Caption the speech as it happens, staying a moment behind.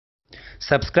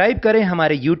Subscribe करें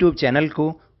हमारे YouTube channel को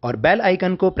और बेल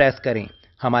आइकन को प्रेस करें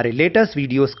हमारे लेटेस्ट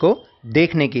वीडियोस को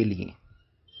देखने के लिए।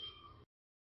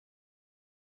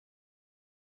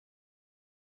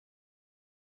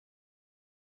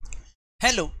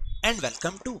 Hello and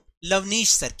welcome to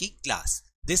loveneeshsirkiclass sir की class.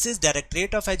 This is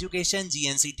Directorate of Education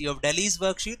GNCT of Delhi's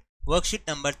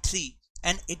worksheet number 3,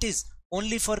 and it is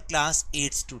only for class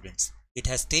 8 students.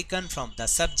 It has taken from the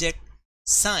subject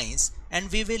science,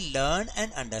 and we will learn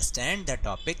and understand the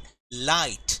topic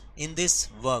light in this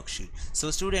worksheet. So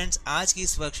students, आज की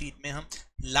इस worksheet में हम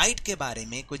light के बारे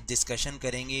में कुछ discussion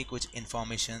करेंगे, कुछ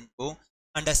information को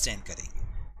understand करेंगे.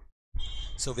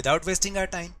 So without wasting our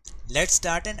time, let's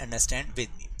start and understand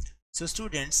with me. So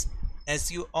students,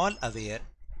 as you all aware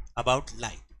about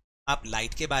light, आप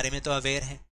light के बारे में तो aware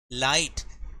हैं. Light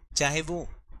चाहे वो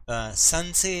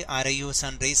sun से आ रही हो,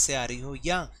 sun rays से आ रही हो,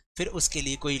 या फिर उसके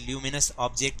लिए कोई luminous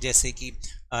object जैसे कि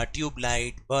ट्यूब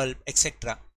लाइट, बल्ब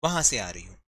एक्सेट्रा वहाँ से आ रही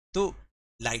हो, तो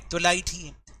लाइट तो लाइट ही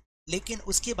है. लेकिन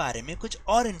उसके बारे में कुछ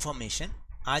और इंफॉर्मेशन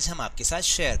आज हम आपके साथ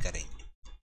शेयर करेंगे.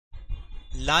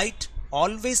 Light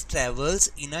always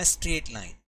travels in a straight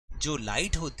line. जो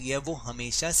लाइट होती है वो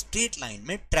हमेशा स्ट्रेट लाइन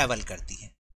में ट्रेवल करती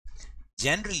है.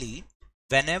 Generally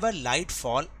whenever light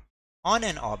fall on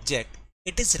an object,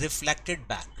 it is reflected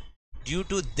back. Due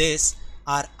to this,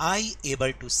 our eye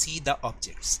able to see the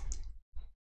objects.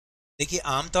 देखिए,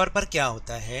 आमतौर पर क्या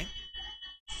होता है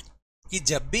कि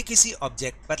जब भी किसी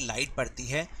ऑब्जेक्ट पर लाइट पड़ती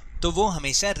है तो वो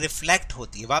हमेशा रिफ्लेक्ट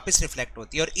होती है, वापस रिफ्लेक्ट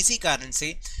होती है, और इसी कारण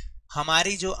से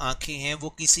हमारी जो आंखें हैं वो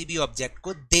किसी भी ऑब्जेक्ट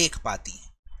को देख पाती हैं.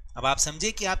 अब आप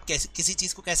समझे कि आप कैसे किसी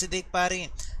चीज को कैसे देख पा रहे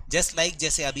हैं. जस्ट लाइक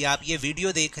जैसे अभी आप ये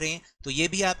वीडियो देख रहे हैं तो ये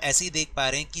भी आप ऐसे ही देख पा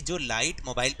रहे हैं कि जो लाइट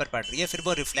मोबाइल पर पड़ रही है फिर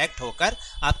वो रिफ्लेक्ट होकर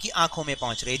आपकी आंखों में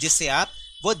पहुंच रही है, जिससे आप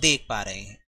वो देख पा रहे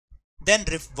हैं. Then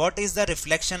what is the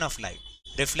reflection of light?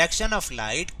 Reflection of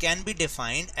light can be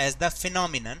defined as the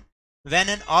phenomenon when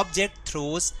an object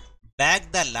throws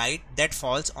back the light that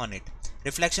falls on it.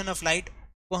 Reflection of light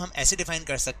को हम ऐसे डिफाइन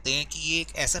कर सकते हैं कि ये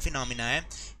एक ऐसा फिनोमिना है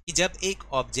कि जब एक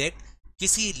ऑब्जेक्ट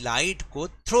किसी लाइट को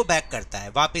थ्रो बैक करता है,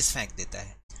 वापस फेंक देता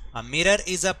है. A mirror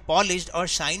is a polished or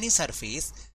shiny surface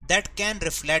that can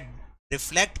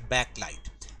reflect back light.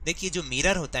 देखिए, जो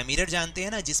मिरर होता है, मिरर जानते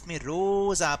हैं ना, जिसमें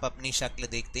रोज आप अपनी शक्ल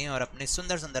देखते हैं और अपने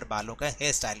सुंदर सुंदर बालों का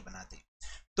हेयर स्टाइल बनाते हैं.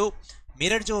 तो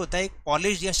मिरर जो होता है एक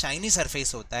पॉलिश या शाइनी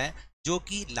सरफेस होता है जो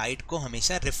कि लाइट को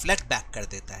हमेशा रिफ्लेक्ट बैक कर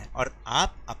देता है और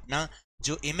आप अपना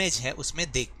जो इमेज है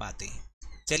उसमें देख पाते हैं.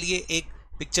 चलिए एक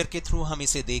पिक्चर के थ्रू हम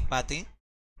इसे देख पाते हैं,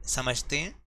 समझते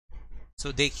हैं.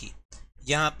 सो देखिए,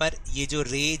 यहाँ पर ये जो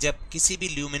रे जब किसी भी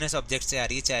ल्यूमिनस ऑब्जेक्ट से आ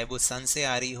रही है, चाहे वो सन से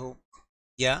आ रही हो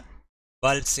या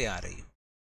बल्ब से आ रही हो,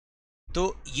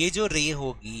 तो ये जो रे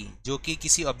होगी जो कि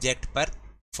किसी ऑब्जेक्ट पर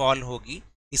फॉल होगी,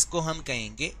 इसको हम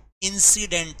कहेंगे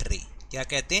इंसिडेंट रे. क्या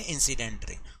कहते हैं? Incident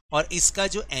ray. और इसका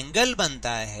जो एंगल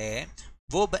बनता है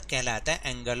वो कहलाता है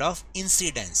एंगल ऑफ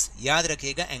इंसिडेंस. याद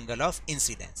रखिएगा, एंगल ऑफ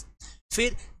इंसिडेंस.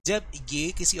 फिर जब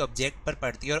ये किसी ऑब्जेक्ट पर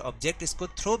पड़ती है और ऑब्जेक्ट इसको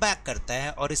थ्रो बैक करता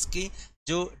है और इसकी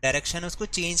जो डायरेक्शन है उसको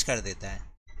चेंज कर देता है,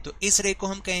 तो इस रे को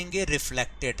हम कहेंगे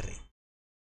रिफ्लेक्टेड रे.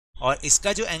 और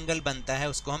इसका जो एंगल बनता है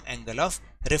उसको हम एंगल ऑफ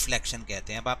रिफ्लेक्शन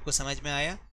कहते हैं. अब आपको समझ में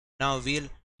आया? Now we'll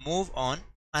move on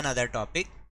another topic,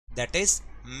 that is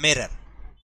mirror,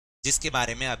 जिसके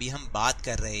बारे में अभी हम बात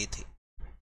कर रहे थे.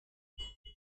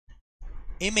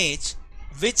 Image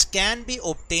which can be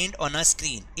obtained on a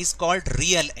screen is called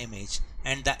real image,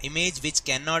 and the image which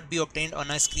cannot be obtained on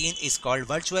a screen is called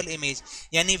virtual image.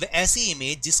 यानी ऐसी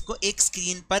इमेज जिसको एक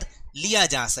स्क्रीन पर लिया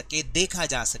जा सके, देखा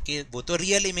जा सके, वो तो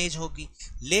रियल इमेज होगी.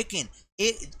 लेकिन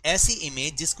एक ऐसी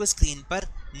इमेज जिसको स्क्रीन पर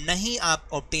नहीं आप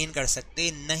ऑब्टेन कर सकते,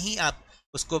 नहीं आप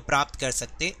उसको प्राप्त कर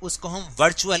सकते, उसको हम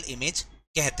वर्चुअल इमेज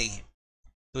कहते हैं.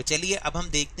 तो चलिए अब हम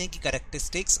देखते हैं कि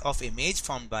characteristics of image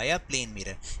formed by a plane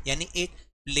mirror. यानी एक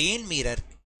प्लेन मिरर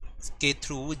के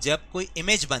थ्रू जब कोई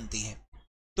इमेज बनती है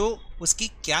तो उसकी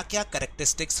क्या क्या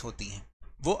कैरेक्टरिस्टिक्स होती हैं,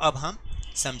 वो अब हम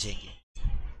समझेंगे.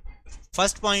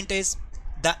 First point is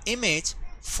the image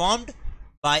formed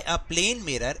by a plane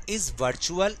mirror is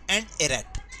virtual and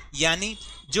erect. यानी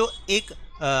जो एक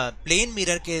प्लेन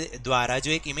मिरर के द्वारा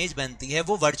जो एक इमेज बनती है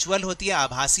वो वर्चुअल होती है,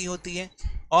 आभासी होती है,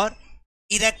 और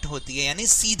इरेक्ट होती है, यानी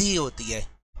सीधी होती है.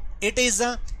 It is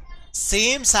the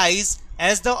same size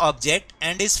as the object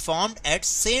and is formed at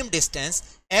same distance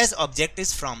as object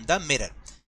is from the mirror.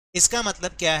 इसका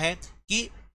मतलब क्या है कि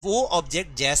वो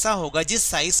ऑब्जेक्ट जैसा होगा, जिस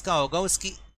साइज का होगा,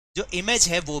 उसकी जो इमेज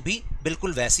है वो भी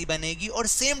बिल्कुल वैसी बनेगी और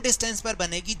सेम डिस्टेंस पर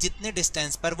बनेगी जितने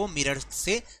डिस्टेंस पर वो मिरर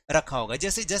से रखा होगा.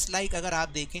 जैसे जस्ट लाइक अगर आप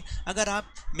देखें, अगर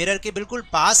आप मिरर के बिल्कुल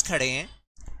पास खड़े हैं,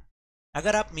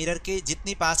 अगर आप मिरर के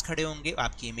जितनी पास खड़े होंगे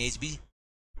आपकी इमेज भी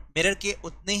मिरर के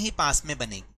उतने ही पास में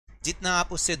बनेगी. जितना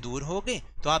आप उससे दूर होगे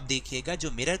तो आप देखिएगा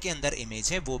जो मिरर के अंदर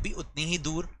इमेज है वो भी उतनी ही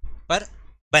दूर पर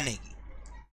बनेगी।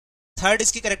 थर्ड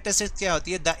इसकी कैरेक्टरिस्टिक्स क्या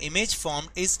होती है? The image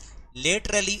formed is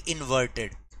laterally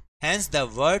inverted, hence the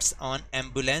words on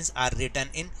ambulance are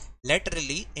written in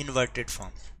laterally inverted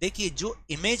form. देखिए जो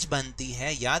इमेज बनती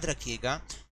है, याद रखिएगा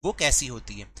वो कैसी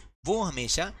होती है, वो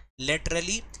हमेशा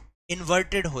लेटरली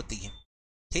इन्वर्टेड होती है।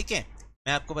 ठीक है,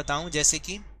 मैं आपको बताऊं, जैसे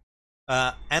कि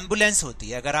एम्बुलेंस होती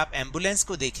है, अगर आप एम्बुलेंस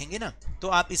को देखेंगे ना तो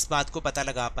आप इस बात को पता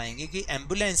लगा पाएंगे कि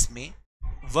एम्बुलेंस में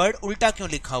वर्ड उल्टा क्यों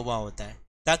लिखा हुआ होता है,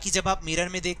 ताकि जब आप मिरर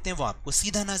में देखते हैं वो आपको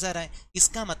सीधा नजर आए।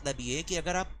 इसका मतलब ये है कि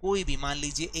अगर आप कोई भी, मान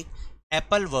लीजिए एक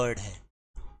एप्पल वर्ड है,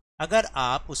 अगर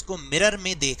आप उसको मिरर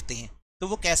में देखते हैं तो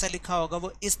वो कैसा लिखा होगा,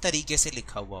 वो इस तरीके से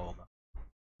लिखा हुआ होगा,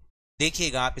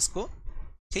 देखिएगा आप इसको।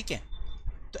 ठीक है,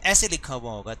 तो ऐसे लिखा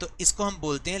हुआ होगा, तो इसको हम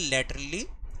बोलते हैं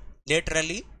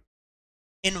लेटरली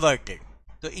इन्वर्टेड।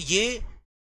 तो ये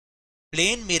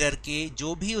प्लेन मिरर के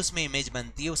जो भी उसमें इमेज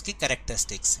बनती है उसकी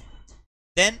कैरेक्टरिस्टिक्स हैं।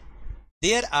 Then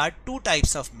there are two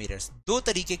types of mirrors, दो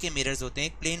तरीके के मिरर्स होते हैं,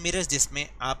 एक प्लेन मिरर्स जिसमें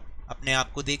आप अपने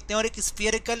आप को देखते हैं, और एक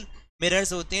स्फीयरिकल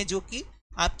मिरर्स होते हैं जो कि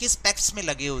आपके स्पेक्ट्स में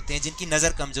लगे होते हैं, जिनकी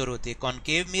नज़र कमज़ोर होती है,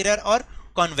 कॉनकेव मिरर और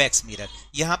कॉन्वेक्स मिरर।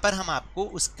 यहाँ पर हम आपको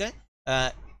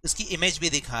उसकी इमेज भी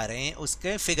दिखा रहे हैं,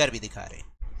 उसके फिगर भी दिखा रहे हैं।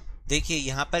 देखिए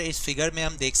यहाँ पर इस फिगर में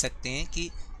हम देख सकते हैं कि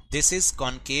दिस इज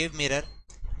कॉनकेव मिरर,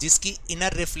 जिसकी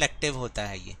इनर रिफ्लेक्टिव होता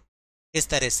है, ये इस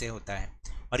तरह से होता है,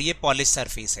 और ये पॉलिश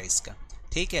सरफेस है इसका।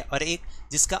 ठीक है, और एक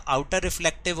जिसका आउटर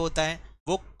रिफ्लेक्टिव होता है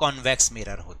वो कॉन्वेक्स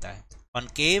मिरर होता है,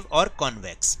 कॉनकेव और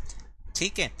कॉन्वेक्स।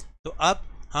 ठीक है, तो अब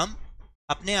हम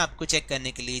अपने आप को चेक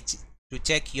करने के लिए, to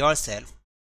check your self,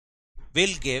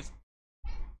 will give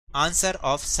answer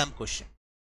of some question.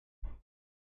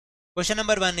 Question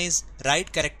number 1 is right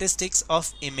characteristics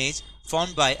of image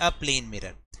formed by a plane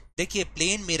mirror. देखिए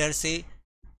प्लेन मिरर से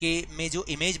के में जो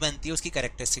इमेज बनती है उसकी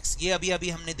कैरेक्टरिस्टिक्स, ये अभी अभी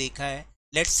हमने देखा है।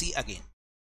 Let's see again.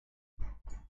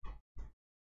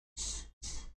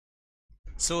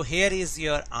 So here is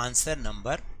your answer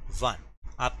number 1।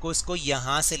 आपको इसको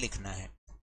यहां से लिखना है।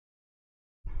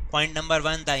 Point number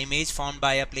 1, the image formed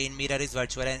by a plane mirror is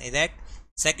virtual and erect.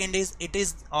 Second is it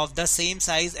is of the same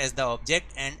size as the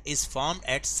object and is formed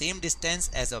at same distance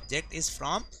as object is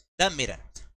from the mirror.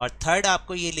 और third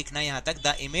आपको ये लिखना है यहाँ तक,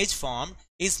 the image formed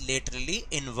is laterally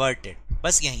inverted।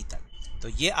 बस यहीं तक। तो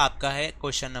ये आपका है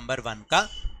क्वेश्चन नंबर 1 का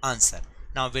answer.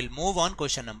 Now we'll move on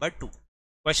question number 2.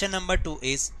 Question number 2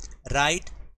 is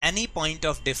write any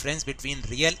point of difference between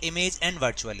real image and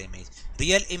virtual image.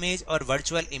 Real image और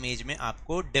virtual image में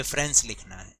आपको difference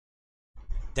लिखना है।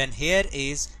 Then here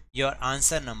is your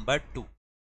answer number 2.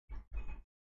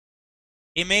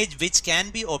 Image which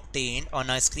can be obtained on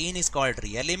a screen is called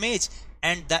real image,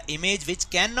 and the image which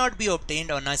cannot be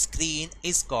obtained on a screen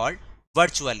is called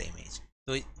virtual image.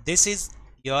 So this is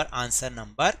your answer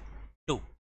number 2.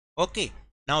 Okay,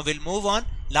 now we'll move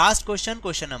on. Last question,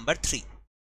 question number 3.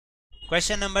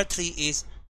 Question number 3 is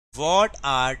what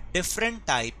are different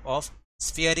type of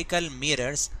spherical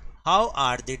mirrors? How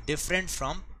are they different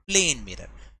from plane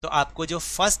mirror? तो आपको जो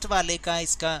first वाले का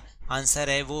इसका answer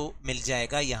है वो मिल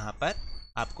जाएगा यहाँ पर,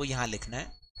 आपको यहाँ लिखना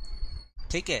है।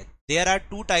 ठीक है, there are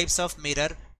two types of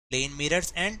mirror, plane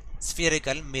mirrors and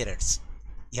spherical mirrors,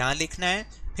 यहाँ लिखना है।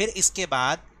 फिर इसके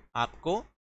बाद आपको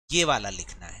ये वाला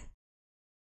लिखना है,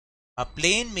 अ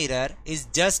plane mirror is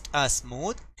just a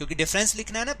smooth, क्योंकि डिफरेंस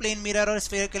लिखना है ना प्लेन मिरर और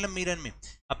स्फीयरिकल मिरर में।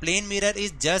 अ plane mirror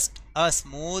is just a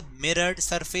smooth mirrored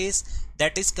surface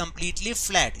that is completely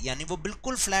flat, यानी वो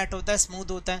बिल्कुल फ्लैट होता है,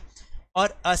 स्मूथ होता है।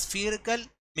 और अ spherical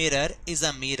mirror is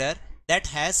a mirror that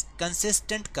has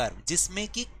consistent curve, जिसमें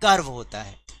कि कर्व होता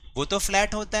है। वो तो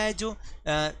फ्लैट होता है जो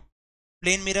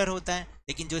प्लेन मिरर होता है,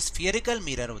 लेकिन जो स्फीयरिकल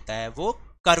मिरर होता है वो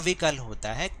कर्विकल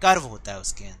होता है, कर्व होता है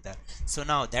उसके अंदर। So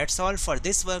now that's all for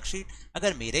this worksheet.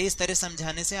 अगर मेरे इस तरह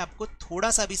समझाने से आपको थोड़ा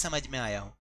सा भी समझ में आया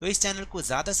हो तो इस चैनल को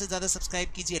ज़्यादा से ज़्यादा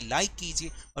सब्सक्राइब कीजिए, लाइक कीजिए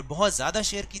और बहुत ज़्यादा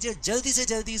शेयर कीजिए, जल्दी से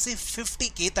जल्दी इसे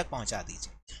 50K तक पहुंचा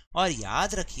दीजिए। और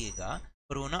याद रखिएगा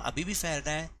कोरोना अभी भी फैल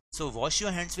रहा है, सो wash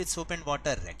your hands with soap and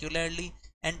water regularly,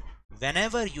 and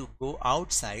whenever you go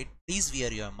outside please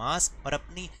wear your mask, और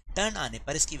अपनी टर्न आने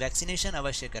पर इसकी वैक्सीनेशन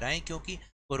अवश्य कराएं, क्योंकि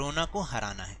कोरोना को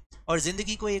हराना है और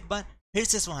जिंदगी को एक बार फिर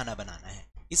से सुहाना बनाना है।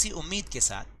 इसी उम्मीद के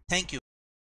साथ थैंक यू।